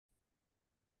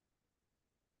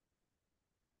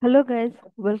Hello guys,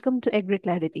 welcome to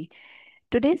Agriclarity.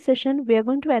 Today's session we are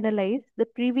going to analyze the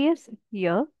previous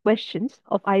year questions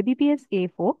of IBPS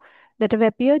AFO that have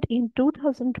appeared in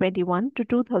 2021 to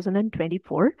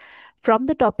 2024 from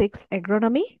the topics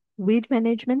agronomy, weed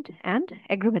management and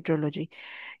agrometeorology.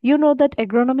 You know that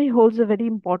agronomy holds a very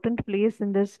important place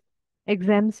in this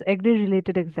exams, agri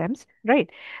related exams, right?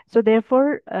 So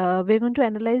therefore we're going to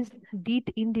analyze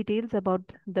in details about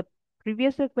the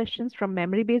previous year questions from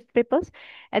memory based papers,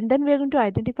 and then we are going to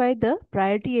identify the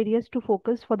priority areas to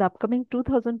focus for the upcoming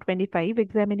 2025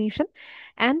 examination.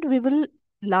 And we will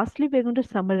lastly, we're going to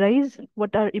summarize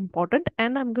what are important,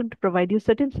 and I'm going to provide you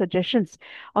certain suggestions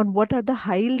on what are the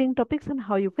high yielding topics and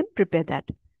how you can prepare that.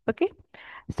 Okay,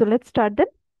 so let's start then.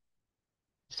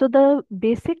 So the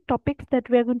basic topics that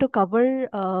we are going to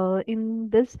cover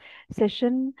in this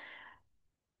session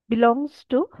belongs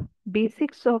to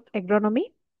basics of agronomy,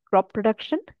 crop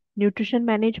production, nutrition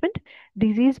management,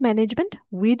 disease management,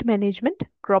 weed management,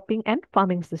 cropping, and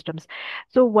farming systems.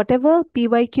 So, whatever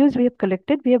PYQs we have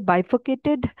collected, we have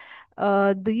bifurcated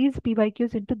these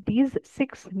PYQs into these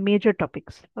six major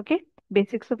topics. Okay.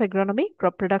 Basics of agronomy,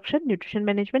 crop production, nutrition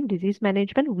management, disease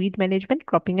management, weed management,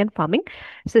 cropping, and farming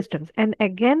systems. And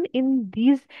again, in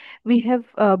these, we have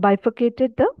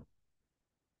bifurcated the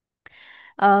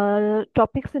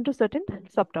topics into certain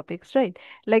subtopics, right?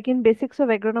 Like in basics of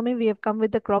agronomy, we have come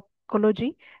with the crop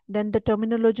ecology, then the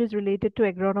terminologies related to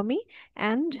agronomy,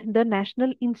 and the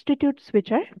national institutes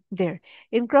which are there.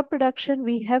 In crop production,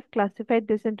 we have classified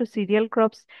this into cereal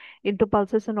crops, into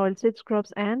pulses and oilseeds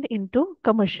crops, and into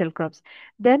commercial crops.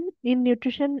 Then in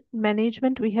nutrition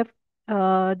management, we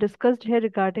have discussed here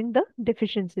regarding the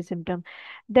deficiency symptom.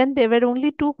 Then there were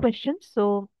only two questions.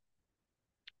 So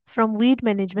from weed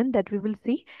management that we will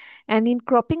see. And in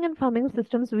cropping and farming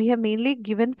systems, we have mainly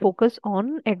given focus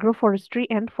on agroforestry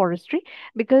and forestry,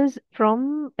 because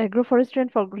from agroforestry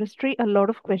and forestry, a lot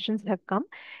of questions have come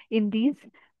in these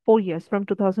 4 years from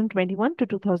 2021 to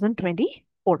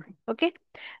 2024. Okay,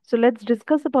 so let's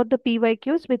discuss about the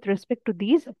PYQs with respect to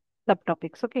these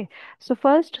subtopics. Okay, so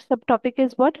first subtopic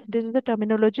is what? This is the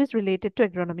terminologies related to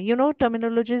agronomy. You know,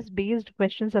 terminologies based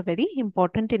questions are very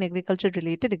important in agriculture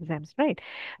related exams, right?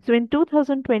 So in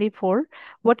 2024,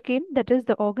 what came? That is,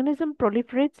 the organism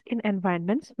proliferates in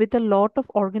environments with a lot of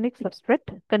organic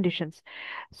substrate conditions.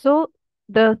 So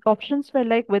the options were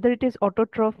like whether it is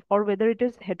autotroph or whether it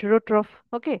is heterotroph.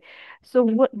 Okay. So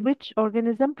which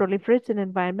organism proliferates in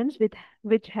environments with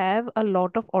which have a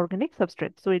lot of organic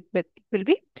substrate? So it will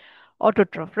be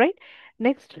autotroph, right?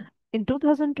 Next, in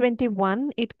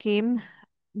 2021, it came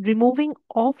removing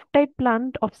off-type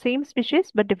plant of same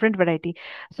species but different variety.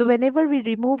 So whenever we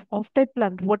remove off-type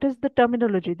plant, what is the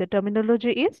terminology? The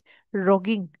terminology is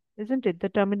rogging, isn't it? The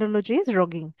terminology is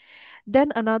rogging.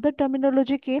 Then another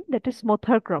terminology came, that is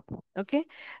smother crop. Okay,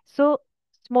 so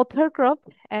smother crop,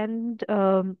 and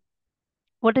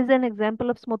what is an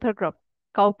example of smother crop?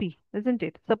 Cowpea, isn't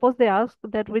it? Suppose they ask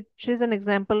that which is an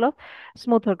example of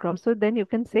smother crop. So then you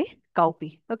can say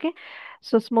cowpea. Okay.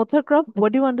 So smother crop,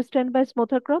 what do you understand by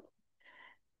smother crop?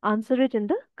 Answer it in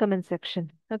the comment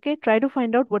section. Okay. Try to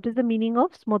find out what is the meaning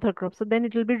of smother crop. So then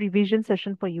it will be revision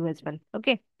session for you as well.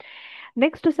 Okay.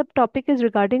 Next subtopic is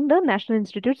regarding the National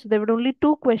Institute. So there were only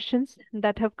two questions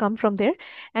that have come from there.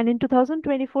 And in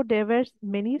 2024, there were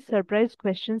many surprise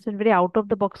questions and very out of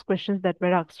the box questions that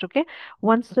were asked. Okay.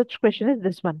 One such question is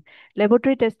this one.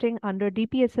 Laboratory testing under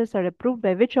DPSS are approved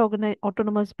by which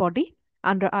autonomous body?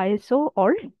 Under ISO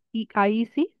or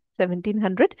IEC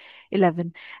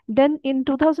 1711. Then in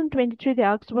 2023, they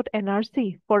asked about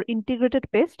NRC for integrated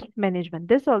pest management.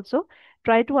 This also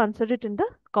try to answer it in the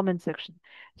comment section.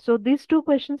 So these two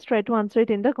questions, try to answer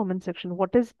it in the comment section.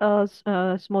 What is a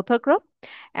smother crop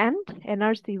and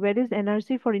NRC? Where is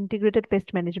NRC for integrated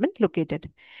pest management located?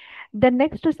 The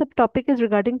next subtopic is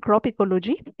regarding crop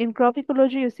ecology. In crop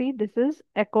ecology, you see, this is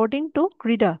according to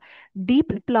CRIDA.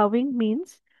 Deep ploughing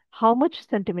means how much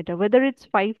centimeter, whether it's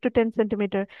 5 to 10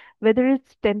 centimeter, whether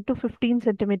it's 10 to 15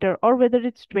 centimeter, or whether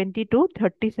it's 20 to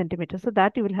 30 centimeters. So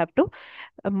that you will have to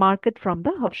mark it from the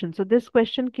option. So this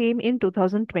question came in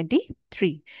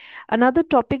 2023. Another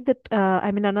topic that,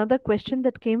 another question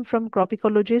that came from crop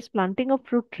ecology is planting of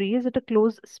fruit trees at a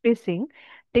close spacing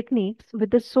techniques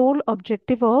with the sole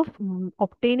objective of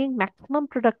obtaining maximum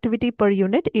productivity per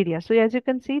unit area. So as you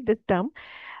can see, this term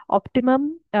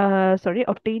obtaining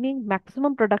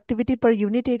maximum productivity per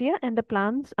unit area, and the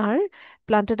plants are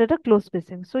planted at a close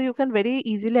spacing. So you can very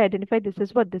easily identify this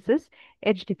is what this is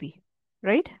HDP.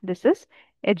 right? This is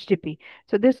HDP.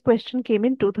 So this question came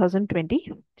in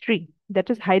 2023. That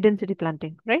is high density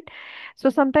planting, right? So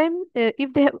sometime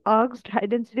if they have asked high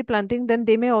density planting, then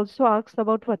they may also ask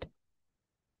about what?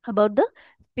 About the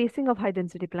spacing of high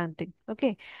density planting.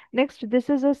 Okay. Next, this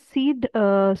is a seed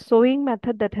sowing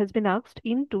method that has been asked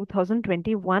in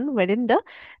 2021, wherein the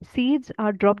seeds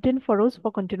are dropped in furrows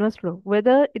for continuous flow.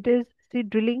 Whether it is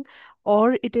seed drilling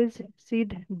or it is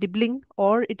seed dibbling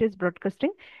or it is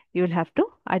broadcasting, you will have to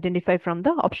identify from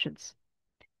the options.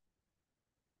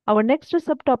 Our next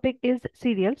subtopic is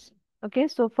cereals. Okay,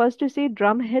 so first you see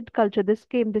drumhead culture. This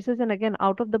is an again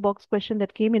out of the box question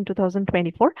that came in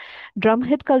 2024.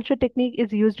 Drumhead culture technique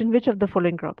is used in which of the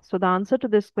following crops? So the answer to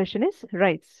this question is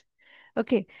rice.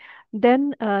 Okay,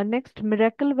 then next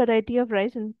miracle variety of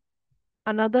rice. And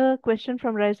another question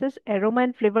from rice is aroma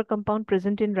and flavor compound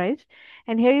present in rice.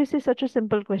 And here you see such a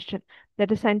simple question,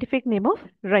 that is scientific name of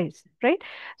rice, right?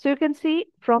 So you can see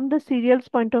from the cereals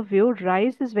point of view,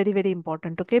 rice is very, very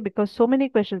important, okay? Because so many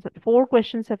questions, 4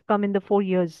 questions have come in the 4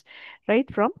 years,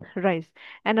 right, from rice.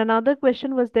 And another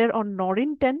question was there on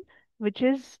Norin 10, which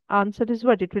is answer is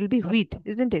what? It will be wheat,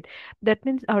 isn't it? That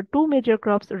means our two major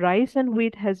crops, rice and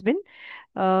wheat, has been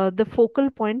the focal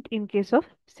point in case of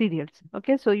cereals.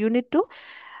 Okay, so you need to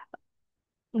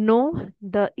know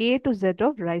the A to Z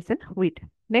of rice and wheat.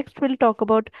 Next, we'll talk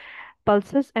about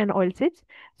pulses and oilseeds.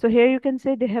 So here you can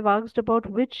say they have asked about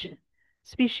which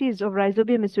species of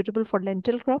rhizobium is suitable for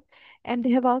lentil crop, and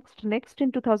they have asked next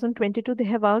in 2022, they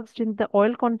have asked in the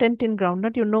oil content in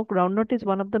groundnut. You know, groundnut is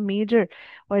one of the major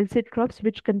oilseed crops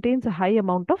which contains a high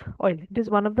amount of oil. It is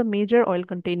one of the major oil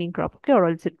containing crop, okay, or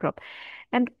oilseed crop.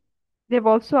 And they've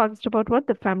also asked about what?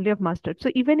 The family of mustard. So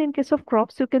even in case of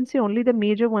crops, you can see only the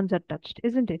major ones are touched,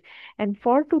 isn't it? And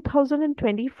for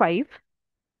 2025,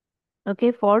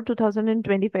 okay, for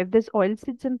 2025, this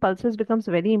oilseeds and pulses becomes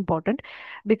very important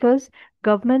because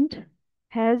government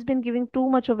has been giving too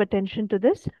much of attention to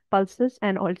this pulses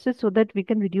and oilseeds so that we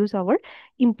can reduce our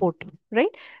import,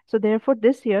 right? So therefore,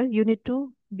 this year you need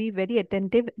to be very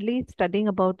attentively studying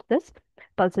about this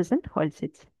pulses and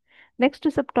oilseeds. Next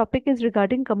subtopic is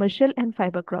regarding commercial and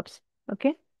fiber crops.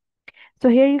 Okay. So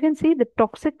here you can see the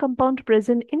toxic compound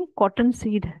present in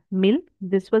cottonseed meal.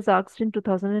 This was asked in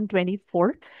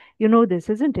 2024. You know this,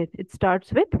 isn't it? It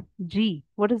starts with G.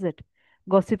 What is it?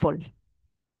 Gossipol.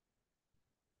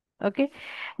 Okay.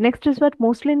 Next is what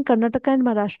mostly in Karnataka and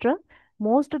Maharashtra,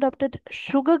 most adopted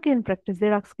sugarcane practice.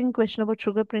 They're asking question about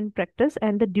sugarcane practice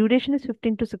and the duration is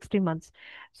 15 to 60 months.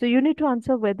 So you need to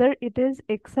answer whether it is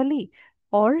Exali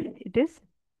or it is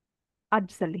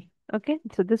Ajsali. Okay.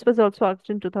 So this was also asked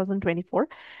in 2024.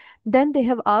 Then they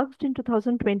have asked in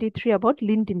 2023 about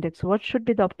lint index. What should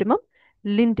be the optimum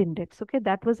lint index? Okay,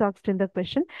 that was asked in the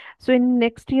question. So in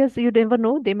next years, you never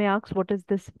know, they may ask what is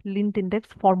this lint index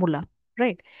formula,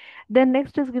 right? Then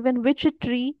next is given which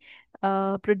tree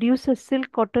produces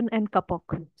silk, cotton and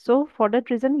kapok. So for that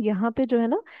reason, यहाँ पे जो है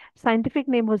ना scientific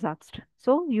name was asked.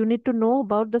 So you need to know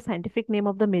about the scientific name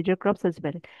of the major crops as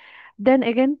well. Then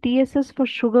again, TSS for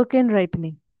sugarcane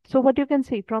ripening. So what you can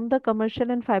see from the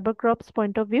commercial and fiber crops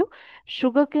point of view,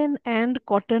 sugarcane and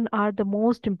cotton are the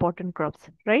most important crops,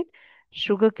 right?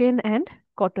 Sugarcane and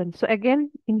cotton. So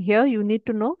again, in here you need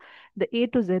to know the A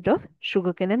to Z of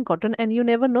sugarcane and cotton, and you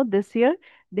never know this year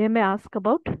they may ask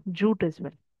about jute as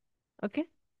well. Okay.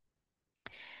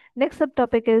 Next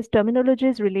subtopic is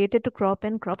terminologies related to crop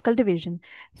and crop cultivation.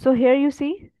 So here you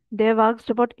see they have asked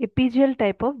about epigeal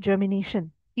type of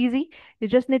germination. Easy. You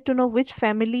just need to know which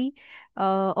family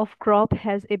of crop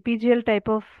has epigeal type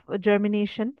of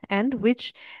germination and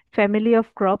which family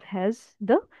of crop has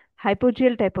the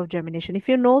hypogeal type of germination. If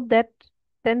you know that,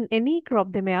 then any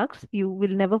crop they may ask, you will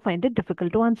never find it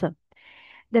difficult to answer.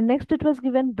 The next it was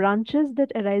given branches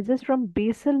that arises from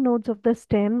basal nodes of the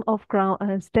stem or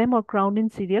crown in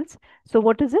cereals. So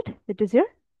what is it? It is your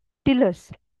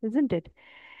tillers, isn't it?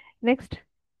 Next,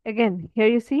 again, here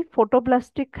you see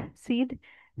photoblastic seed,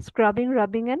 scrubbing,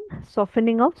 rubbing, and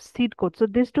softening of seed coat. So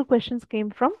these two questions came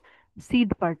from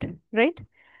seed part, right?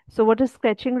 So what is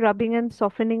scratching, rubbing, and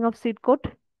softening of seed coat?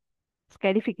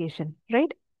 Scarification,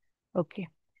 right? Okay.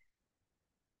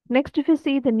 Next, if you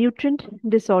see the nutrient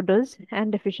disorders and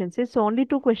deficiencies, so only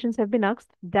 2 questions have been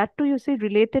asked. That too, you see,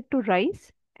 related to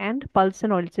rice and pulse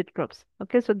and oilseed crops.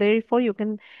 Okay, so therefore you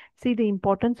can see the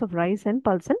importance of rice and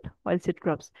pulse and oilseed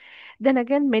crops. Then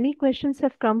again, many questions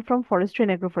have come from forestry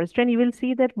and agroforestry, and you will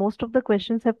see that most of the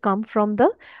questions have come from the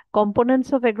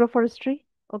components of agroforestry.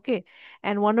 Okay,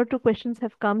 and 1 or 2 questions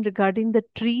have come regarding the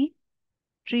trees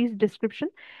description.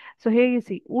 So here you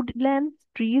see woodland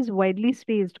trees widely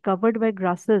spaced, covered by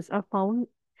grasses are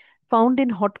found in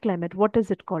hot climate. What is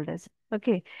it called as?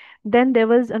 Okay. Then there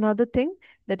was another thing,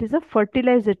 that is a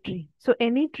fertilizer tree. So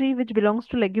any tree which belongs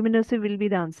to leguminosae will be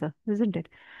the answer, isn't it?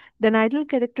 Then ideal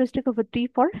characteristic of a tree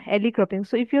for alley cropping.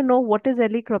 So if you know what is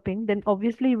alley cropping, then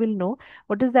obviously you will know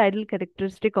what is the ideal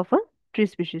characteristic of a tree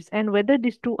species and whether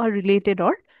these two are related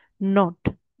or not.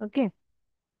 Okay.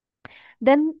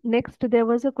 Then next there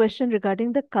was a question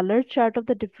regarding the color chart of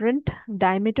the different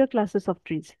diameter classes of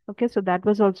trees. Okay, so that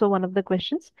was also one of the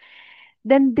questions.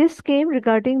 Then this came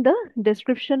regarding the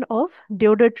description of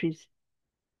deodar trees.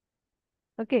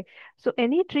 Okay, so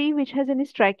any tree which has any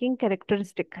striking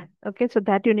characteristic, okay, so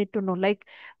that you need to know, like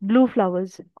blue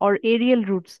flowers or aerial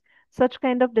roots, such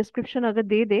kind of description agar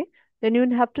de, then you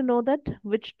will have to know that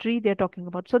which tree they're talking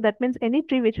about. So that means any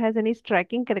tree which has any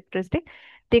striking characteristic,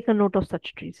 take a note of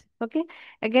such trees. Okay,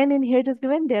 again in here it is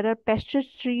given there are pasture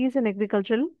trees and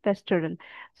agricultural pastoral.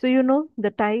 So you know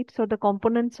the types or the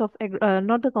components of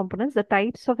not the components, the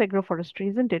types of agroforestry,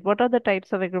 isn't it? What are the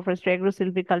types of agroforestry?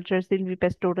 Agro-silviculture,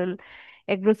 silvipastoral,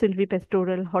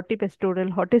 agro-silvipastoral,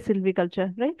 hortipastoral,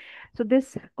 hortisilviculture, right? So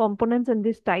these components and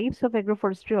these types of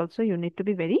agroforestry also you need to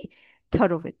be very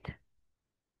thorough with.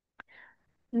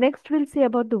 Next, we'll see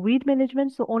about the weed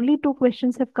management. So only two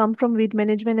questions have come from weed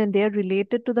management and they are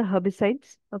related to the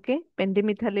herbicides, okay,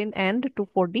 pendimethalin and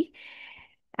 2,4-D.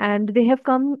 And they have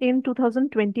come in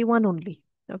 2021 only.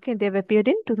 Okay, they have appeared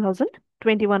in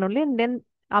 2021 only. And then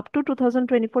up to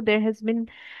 2024, there has been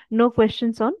no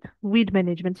questions on weed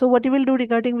management. So what you will do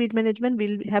regarding weed management,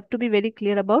 we'll have to be very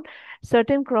clear about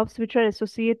certain crops which are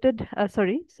associated,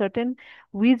 certain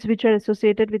weeds which are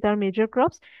associated with our major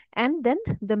crops, and then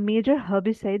the major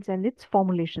herbicides and its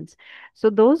formulations. So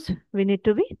those we need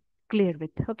to be clear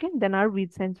with. Okay, then our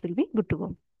weed science will be good to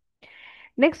go.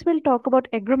 Next, we'll talk about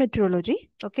agrometeorology.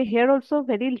 Okay, here also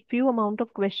very few amount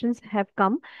of questions have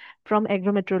come from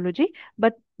agrometeorology,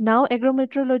 but now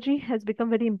agrometeorology has become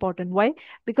very important. Why?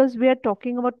 Because we are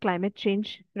talking about climate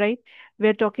change, right? We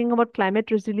are talking about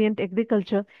climate resilient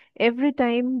agriculture. Every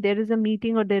time there is a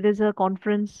meeting or there is a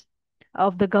conference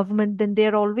of the government, then they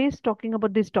are always talking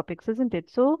about these topics, isn't it?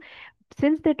 So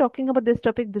since they're talking about this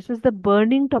topic, this is the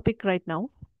burning topic right now,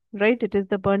 right? It is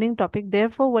the burning topic.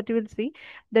 Therefore, what you will see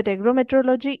that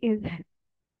agrometeorology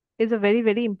is a very,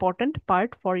 very important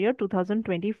part for your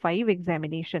 2025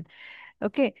 examination.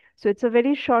 Okay, so it's a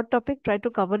very short topic. Try to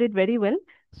cover it very well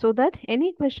so that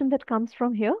any question that comes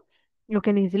from here, you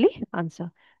can easily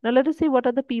answer. Now, let us see what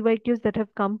are the PYQs that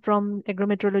have come from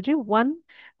agrometeorology. One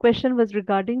question was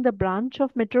regarding the branch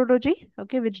of meteorology,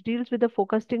 okay, which deals with the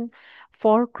forecasting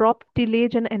for crop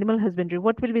tillage and animal husbandry.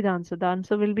 What will be the answer? The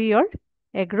answer will be your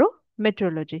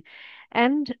agrometeorology.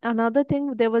 And another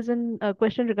thing, there was a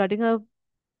question regarding a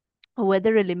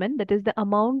weather element, that is the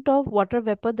amount of water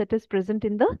vapor that is present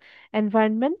in the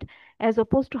environment as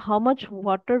opposed to how much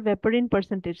water vapor in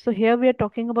percentage. So here we are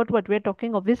talking about what? We are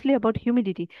talking obviously about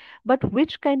humidity, but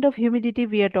which kind of humidity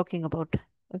we are talking about?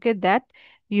 Okay, that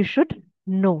you should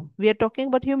know. We are talking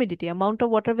about humidity, amount of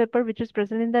water vapor which is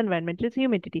present in the environment is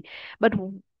humidity. But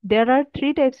there are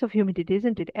three types of humidity,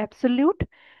 isn't it? Absolute,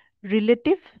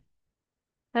 relative,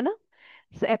 है ना?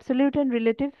 So absolute and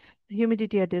relative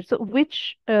humidity are there. So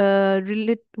which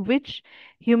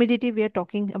humidity we are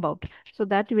talking about? So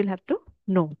that you will have to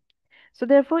know. So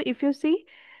therefore, if you see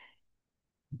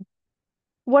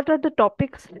what are the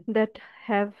topics that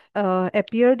have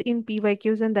appeared in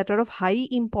PYQs and that are of high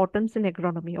importance in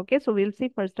agronomy. Okay, so we'll see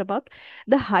first about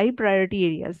the high priority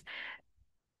areas.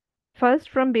 First,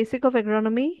 from basic of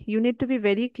agronomy, you need to be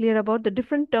very clear about the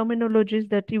different terminologies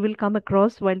that you will come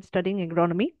across while studying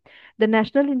agronomy. The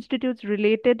national institutes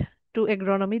related to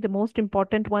agronomy, the most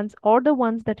important ones, or the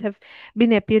ones that have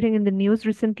been appearing in the news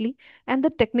recently, and the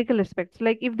technical aspects,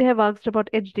 like if they have asked about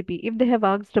HDP, if they have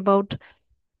asked about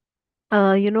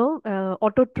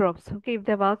autotrophs. Okay, if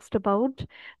they've asked about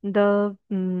the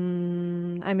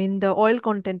oil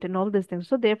content and all these things.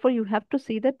 So therefore, you have to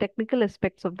see the technical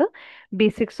aspects of the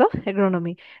basics of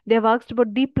agronomy. They have asked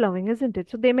about deep plowing, isn't it?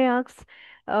 So they may ask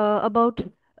about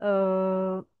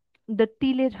uh, the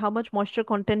tillage, how much moisture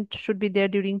content should be there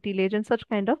during tillage, and such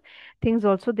kind of things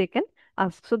also they can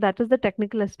ask. So that is the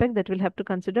technical aspect that we'll have to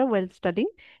consider while studying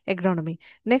agronomy.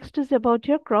 Next is about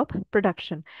your crop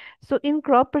production. So in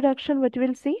crop production, what you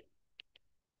will see,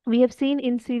 we have seen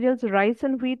in cereals, rice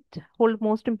and wheat hold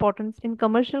most importance. In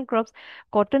commercial crops,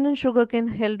 cotton and sugarcane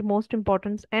held most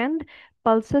importance, and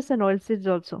pulses and oilseeds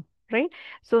also. Right.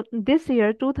 So this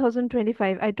year,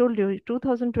 2025, I told you,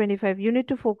 2025, you need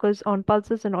to focus on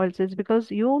pulses and oilseeds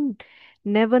because you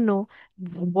never know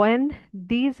when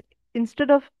these,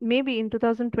 instead of maybe in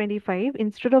 2025,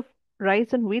 instead of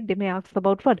rice and wheat, they may ask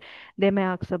about what? They may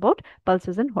ask about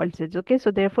pulses and oilseeds. Okay. So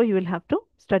therefore, you will have to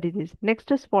study this.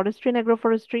 Next is forestry and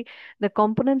agroforestry, the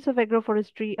components of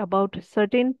agroforestry, about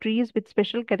certain trees with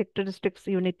special characteristics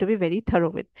you need to be very thorough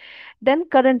with. Then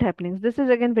current happenings. This is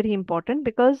again very important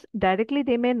because directly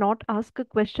they may not ask a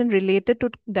question related to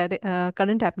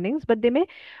current happenings, but they may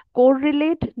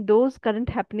correlate those current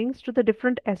happenings to the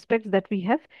different aspects that we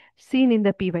have seen in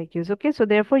the PYQs. Okay, so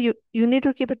therefore you need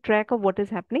to keep a track of what is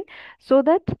happening so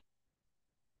that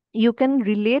you can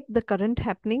relate the current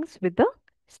happenings with the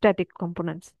static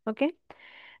components. Okay,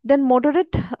 then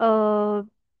moderate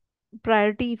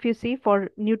priority, if you see, for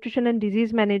nutrition and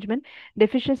disease management,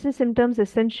 deficiency symptoms,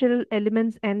 essential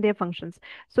elements and their functions.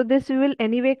 So this we will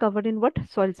anyway cover in what,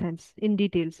 soil science in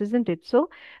details, isn't it? So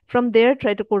from there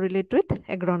try to correlate with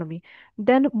agronomy.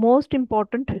 Then most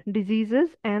important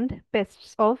diseases and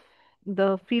pests of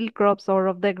the field crops or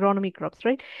of the agronomy crops,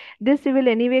 right? This we will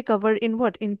anyway cover in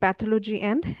what, in pathology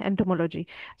and entomology.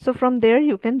 So from there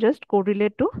you can just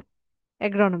correlate to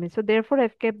agronomy. So therefore,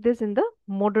 I've kept this in the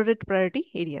moderate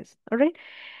priority areas. All right.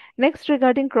 Next,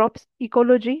 regarding crops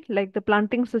ecology, like the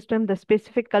planting system, the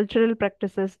specific cultural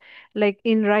practices, like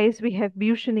in rice, we have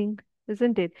bushioning,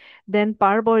 isn't it? Then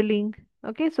parboiling.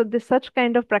 Okay, so this such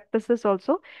kind of practices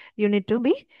also you need to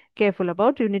be careful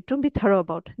about, you need to be thorough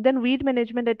about. Then weed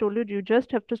management, I told you, you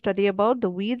just have to study about the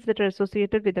weeds that are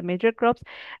associated with the major crops.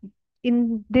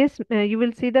 In this you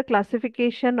will see the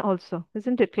classification also,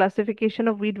 isn't it? Classification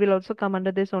of weed will also come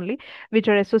under this only, which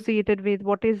are associated with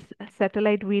what is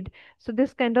satellite weed. So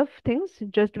this kind of things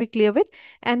just be clear with.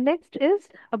 And next is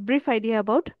a brief idea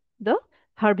about the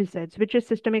herbicides, which is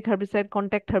systemic herbicide,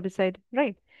 contact herbicide,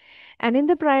 right? And in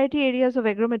the priority areas of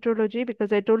agrometeorology,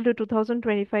 because I told you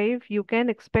 2025 you can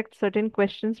expect certain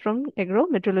questions from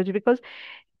agrometeorology, because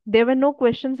there were no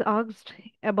questions asked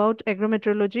about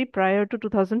agrometeorology prior to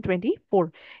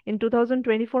 2024. In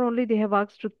 2024 only they have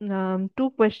asked two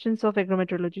questions of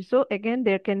agrometeorology. So again,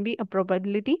 there can be a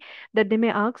probability that they may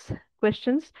ask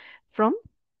questions from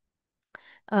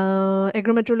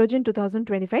agrometeorology in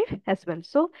 2025 as well.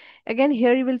 So again,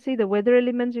 here you will see the weather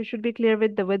elements you should be clear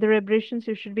with, the weather aberrations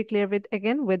you should be clear with,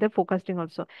 again, weather forecasting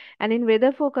also. And in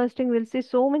weather forecasting, we'll see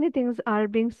so many things are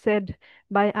being said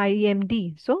by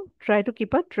IMD. So try to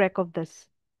keep a track of this.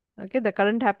 Okay, the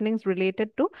current happenings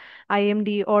related to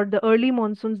IMD or the early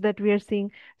monsoons that we are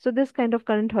seeing. So this kind of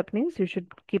current happenings you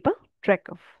should keep a track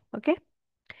of. Okay.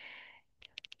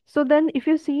 So then if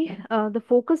you see the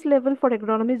focus level for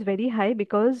agronomy is very high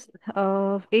because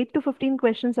 8 to 15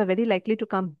 questions are very likely to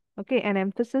come. Okay, and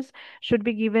emphasis should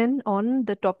be given on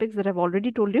the topics that I've already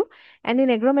told you. And in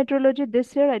agrometeorology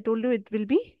this year, I told you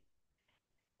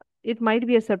it might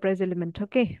be a surprise element,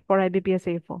 okay, for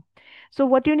IBPS AFO. So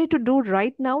what you need to do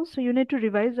right now, so you need to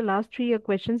revise the last 3 year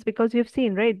questions because you've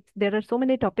seen, right, there are so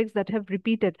many topics that have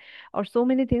repeated or so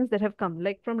many things that have come.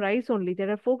 Like from rice only, there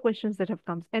are 4 questions that have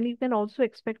come. And you can also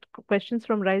expect questions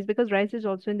from rice because rice is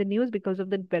also in the news because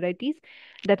of the varieties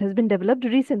that has been developed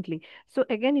recently. So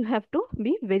again, you have to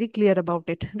be very clear about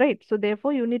it, right? So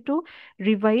therefore, you need to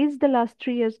revise the last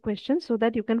 3 years questions so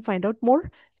that you can find out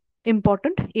more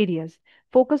important areas.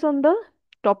 Focus on the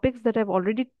topics that I've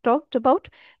already talked about.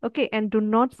 Okay, and do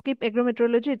not skip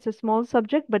agrometeorology. It's a small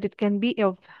subject, but it can be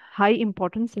of high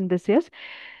importance in this year's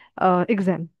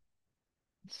exam.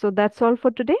 So that's all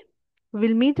for today.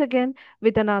 We'll meet again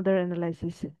with another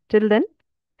analysis. Till then,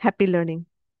 happy learning.